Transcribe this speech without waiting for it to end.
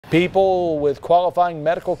People with qualifying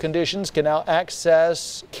medical conditions can now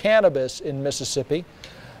access cannabis in Mississippi.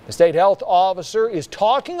 The state health officer is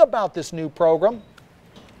talking about this new program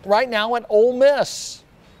right now at Ole Miss.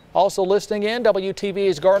 Also listening in,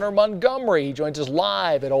 WTVA's Garner Montgomery. He joins us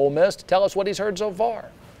live at Ole Miss to tell us what he's heard so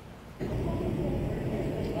far.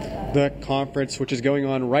 The conference, which is going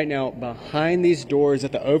on right now behind these doors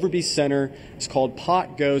at the Overby Center, is called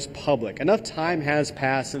Pot Goes Public. Enough time has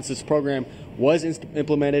passed since this program was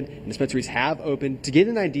implemented and dispensaries have opened to get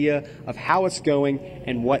an idea of how it's going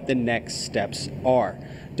and what the next steps are.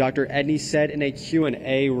 Dr. Edney said in a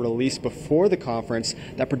Q&A release before the conference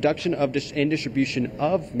that production of and distribution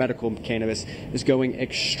of medical cannabis is going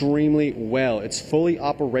extremely well. It's fully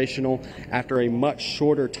operational after a much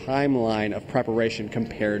shorter timeline of preparation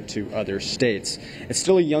compared to other states. It's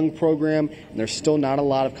still a young program, and there's still not a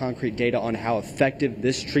lot of concrete data on how effective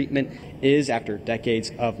this treatment is after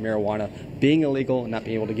decades of marijuana being illegal and not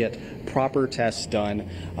being able to get proper tests done.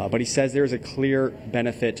 But he says there is a clear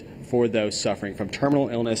benefit for those suffering from terminal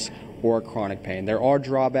illness or chronic pain. There are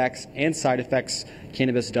drawbacks and side effects.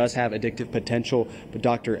 Cannabis does have addictive potential, but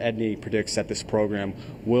Dr. Edney predicts that this program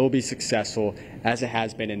will be successful as it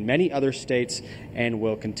has been in many other states and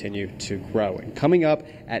will continue to grow. And coming up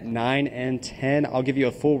at 9 and 10, I'll give you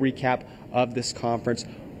a full recap of this conference,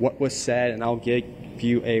 what was said, and I'll give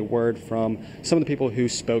you a word from some of the people who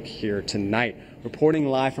spoke here tonight. Reporting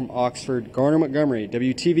live from Oxford, Garner Montgomery,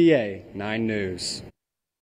 WTVA 9 News.